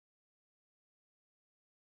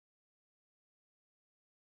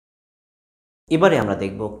এবারে আমরা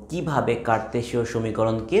দেখব কিভাবে কার্তেশীয়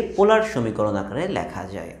সমীকরণকে পোলার সমীকরণ আকারে লেখা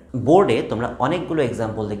যায়। বোর্ডে তোমরা অনেকগুলো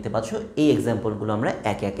এক্সাম্পল দেখতে পাচ্ছ, এই এক্সাম্পলগুলো আমরা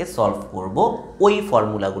একে একে সলভ করব ওই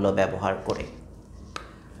ফর্মুলাগুলো ব্যবহার করে।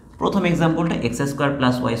 প্রথম এক্সাম্পলটা x square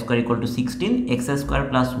plus Y square equal to 16, x square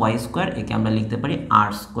plus Y square একে আমরা লিখতে পারি আর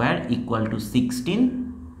square equal to 16,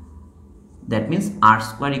 that means R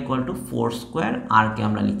square equal to 4 square, আর কে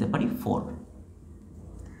আমরা লিখতে পারি 4।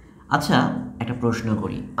 আচ্ছা, একটা প্রশ্ন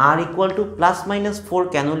করি, আর ইকুয়াল টু প্লাস মাইনাস 4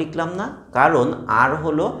 কেন লিখলাম না? কারণ আর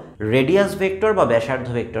হলো রেডিয়াস ভেক্টর বা ব্যাসার্ধ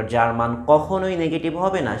ভেক্টর, যার মান কখনোই নেগেটিভ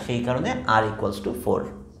হবে না, সেই কারণে আর ইকুয়ালস টু 4।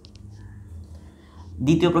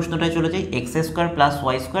 দ্বিতীয় প্রশ্নটায় চলে যাই, x square plus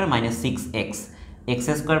Y square minus 6x, x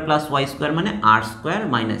square plus Y square মানে আর স্কোয়ার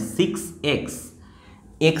মাইনাস 6x,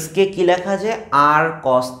 এক্সকে কি লেখা যায়? আর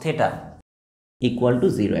কস থেটা ইকুয়াল টু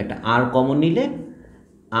 0। একটা আর কমন নিলে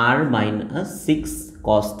আর minus 6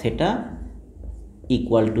 cos theta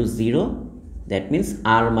equal to 0, that means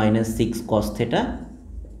r minus 6 cos theta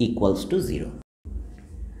equals to 0.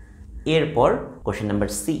 এরপর question number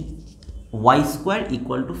C, y square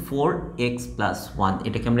equal to 4x plus 1,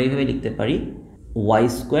 এটাকে আমরা এইভাবে লিখতে পারি y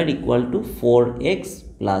square equal to 4x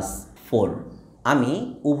plus 4। আমি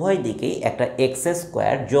উভয় দিকেই একটা এক্স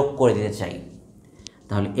স্কোয়ার যোগ করে দিতে চাই,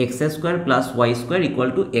 তাহলে x square plus Y square equal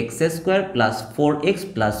to x square plus 4x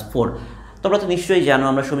plus 4। তোমরা তো নিশ্চয়ই জানো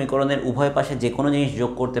আমরা সমীকরণের উভয় পাশে যে কোনো জিনিস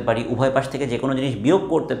যোগ করতে পারি, উভয় পাশ থেকে যে কোনো জিনিস বিয়োগ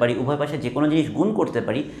করতে পারি, উভয় পাশে যে কোনো জিনিস গুণ করতে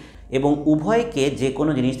পারি এবং উভয়কে যে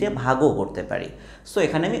কোনো জিনিস দিয়ে ভাগও করতে পারি। সো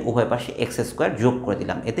এখানে আমি উভয় পাশে এক্স স্কোয়ার যোগ করে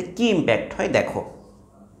দিলাম, এতে কি ইম্প্যাক্ট হয় দেখো।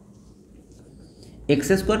 X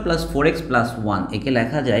square plus 4x plus 1 একে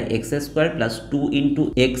লেখা যায় x square plus 2 into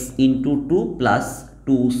x into 2 plus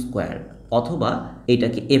 2 square, অথবা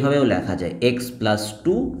এটাকে এভাবেও লেখা যায় এক্স প্লাস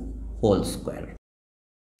 2 হোল স্কোয়ার।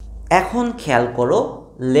 এখন খেয়াল করো,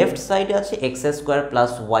 লেফট সাইডে আছে x square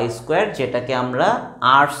plus Y square, যেটাকে আমরা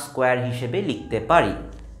আর স্কোয়ার হিসেবে লিখতে পারি।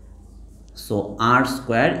 So R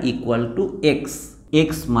square equal to x,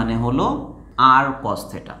 x মানে হলো আর কস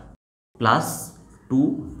থেটা প্লাস 2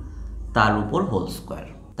 তার উপর হোল স্কোয়ার।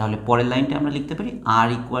 তাহলে পরের লাইনটা আমরা লিখতে পারি আর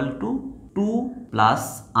equal to 2 plus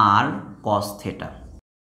R cos theta,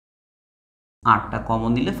 আরটা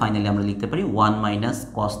কমন নিলে ফাইনালি আমরা লিখতে পারি 1 minus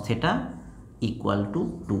cos theta equal to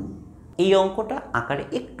 2। এই অঙ্কটা আকারে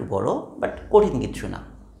একটু বড়, বাট কঠিন কিছু না।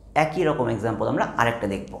 একই রকম এক্সাম্পল আমরা আরেকটা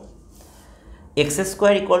দেখব, x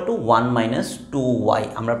square equal to 1 minus 2y।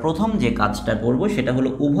 আমরা প্রথম যে কাজটা করব সেটা হলো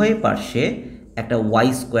উভয় পার্শ্বে একটা ওয়াই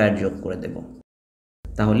স্কোয়ার যোগ করে দেব।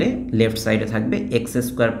 তাহলে লেফট সাইডে থাকবে x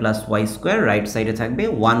square plus Y square, right সাইডে থাকবে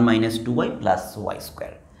 1 minus 2y plus Y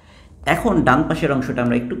square. এখন ডান পাশের অংশটা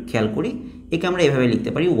আমরা একটু খেয়াল করি, একে আমরা এভাবে লিখতে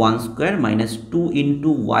পারি 1 square minus 2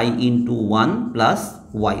 into Y into 1 plus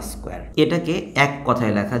Y square. এটাকে এক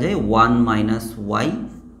কথায় লেখা যায় 1 মাইনাস ওয়াই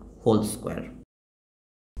হোল স্কোয়ার।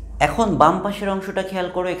 এখন বাম পাশের অংশটা খেয়াল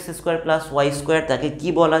করো, x square plus Y square, তাকে কি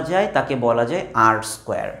বলা যায়? তাকে বলা যায় আর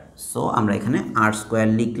স্কোয়ার। সো আমরা এখানে আর স্কোয়ার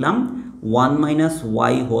লিখলাম 1 minus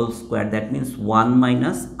Y whole square, that means 1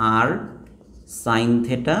 minus R sine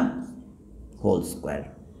theta whole square.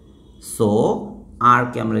 So আর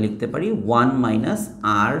কে আমরা লিখতে পারি 1 মাইনাস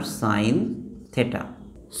আর সাইন থেটা।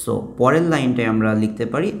 সো পরের লাইনটায় আমরা লিখতে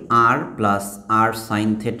পারি আর plus R sine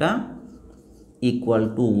theta equal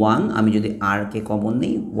to 1। আমি যদি আর কে কমন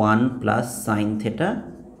নিই 1 plus sine theta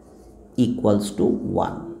equals to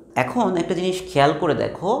 1। এখন একটা জিনিস খেয়াল করে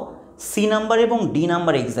দেখো, সি নাম্বার এবং ডি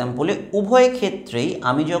নাম্বার এক্সাম্পলে উভয় ক্ষেত্রেই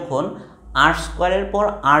আমি যখন আর স্কোয়ারের পর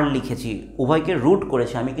আর লিখেছি, উভয়কে রুট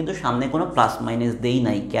করেছি, আমি কিন্তু সামনে কোনো প্লাস মাইনাস দেই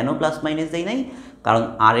নাই। কেন প্লাস মাইনাস দেই নাই? কারণ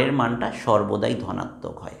আর এর মানটা সর্বদাই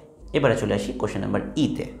ধনাত্মক হয়। এবারে চলে আসি কোশ্চেন নাম্বার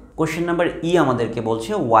ইতে। কোশ্চেন নাম্বার ই আমাদেরকে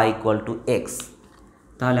বলছে ওয়াই ইকুয়াল টু এক্স,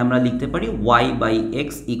 তাহলে আমরা লিখতে পারি Y by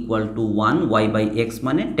x equal to 1, Y by x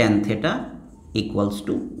মানে ট্যান থেটা ইকুয়ালস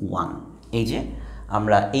টু 1। এই যে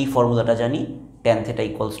আমরা এই ফর্মুলাটা জানি, tan theta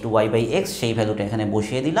equals to Y by x, সেই ভ্যালুটা এখানে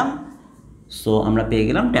বসিয়ে দিলাম। সো আমরা পেয়ে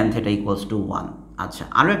গেলাম ট্যান থেটা ইকুয়ালস টু 1। আচ্ছা,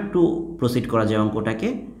 আরও একটু প্রসিড করা যায় অঙ্কটাকে।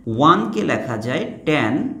 1কে লেখা যায়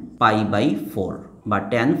ট্যান পাই বাই 4 বা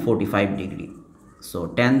tan 45 degree. So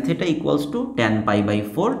tan theta equals to tan pi by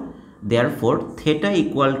 4, therefore theta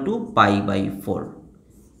equal to pi by 4।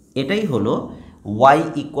 এটাই হলো ওয়াই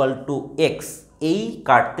ইকুয়াল টু এক্স, এই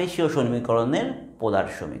কার্তেশীয় সমীকরণের পোলার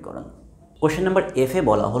সমীকরণ। কোশ্চেন নাম্বার এফে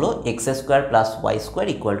বলা হলো x square plus Y square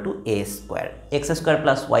equal to A square. X square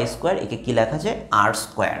plus Y square একে কী লেখা যায়? আর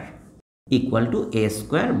square equal to A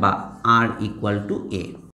square বা আর ইকুয়াল টু এ।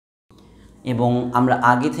 এবং আমরা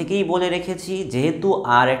আগে থেকেই বলে রেখেছি, যেহেতু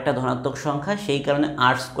আর একটা ধনাত্মক সংখ্যা, সেই কারণে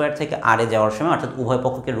আর স্কোয়ার থেকে আরে যাওয়ার সময়, অর্থাৎ উভয়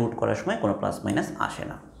পক্ষকে রুট করার সময় কোনো প্লাস মাইনাস আসে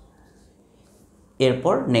না।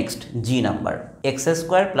 এরপর next G number x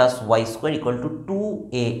square plus Y square equal to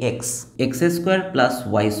 2ax, x square plus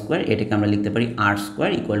Y square এটাকে আমরা লিখতে পারি আর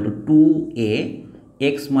square equal to 2a,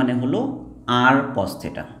 x মানে হলো আর কস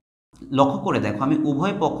থিটা। লক্ষ্য করে দেখো আমি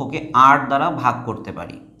উভয় পক্ষকে আর দ্বারা ভাগ করতে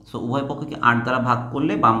পারি। সো উভয় পক্ষকে আর দ্বারা ভাগ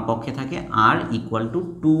করলে বাম পক্ষে থাকে আর equal to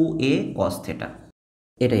 2a cos theta.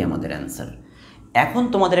 এটাই আমাদের অ্যান্সার। এখন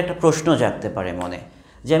তোমাদের একটা প্রশ্ন জাগতে পারে মনে,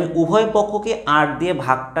 যে আমি উভয় পক্ষকে আর দিয়ে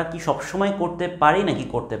ভাগটা কি সবসময় করতে পারি নাকি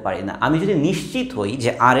করতে পারি না। আমি যদি নিশ্চিত হই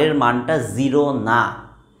যে আর এর মানটা 0 না,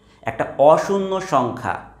 একটা অশূন্য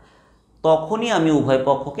সংখ্যা, তখনই আমি উভয়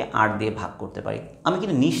পক্ষকে আর দিয়ে ভাগ করতে পারি। আমি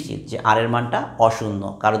কিন্তু নিশ্চিত যে আর এর মানটা অশূন্য,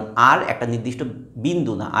 কারণ আর একটা নির্দিষ্ট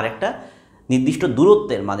বিন্দু না, আর একটা নির্দিষ্ট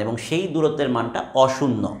দূরত্বের মান, এবং সেই দূরত্বের মানটা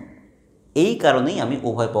অশূন্য। এই কারণেই আমি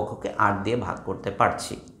উভয় পক্ষকে আর দিয়ে ভাগ করতে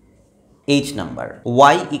পারছি। H number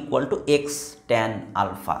y equal to x tan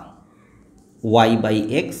alpha, Y by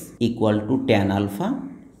x equal to tan alpha.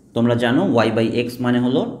 তোমরা জানো ওয়াই বাই এক্স মানে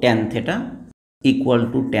হলো tan theta equal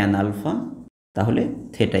to tan alpha, তাহলে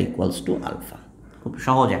থেটা ইকুয়ালস টু আলফা। খুব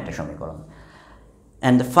সহজ একটা সমীকরণ।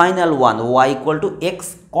 And the final one Y equal to x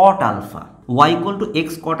caught alpha, Y equal to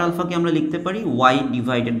x কট আলফাকে আমরা লিখতে পারি Y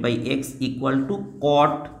divided by x equal to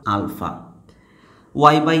caught alpha.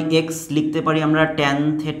 Y by x লিখতে পারি আমরা tan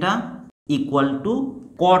theta equal to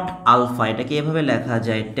caught alpha, এটাকে এভাবে লেখা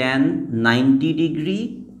যায় ট্যান 90 ডিগ্রি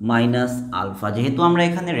মাইনাস আলফা। যেহেতু আমরা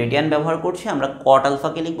এখানে রেডিয়ান ব্যবহার করছি, আমরা কট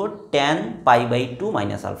আলফাকে লিখব tan pi by 2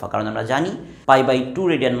 minus alpha, কারণ আমরা জানি পাই বাই 2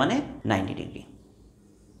 রেডিয়ান মানে 90 ডিগ্রি।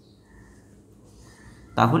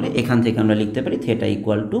 তাহলে এখান থেকে আমরা লিখতে পারি theta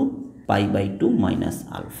equal to pi by 2 minus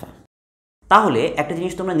alpha. তাহলে একটা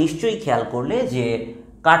জিনিস তোমরা নিশ্চয়ই খেয়াল করলে যে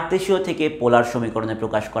কার্তেশীয় থেকে পোলার সমীকরণে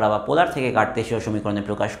প্রকাশ করা বা পোলার থেকে কার্তেশীয় সমীকরণে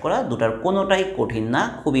প্রকাশ করা দুটার কোনোটাই কঠিন না,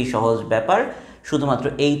 খুবই সহজ ব্যাপার। শুধুমাত্র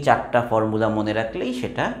এই 4টা ফর্মুলা মনে রাখলেই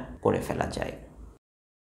সেটা করে ফেলা যায়।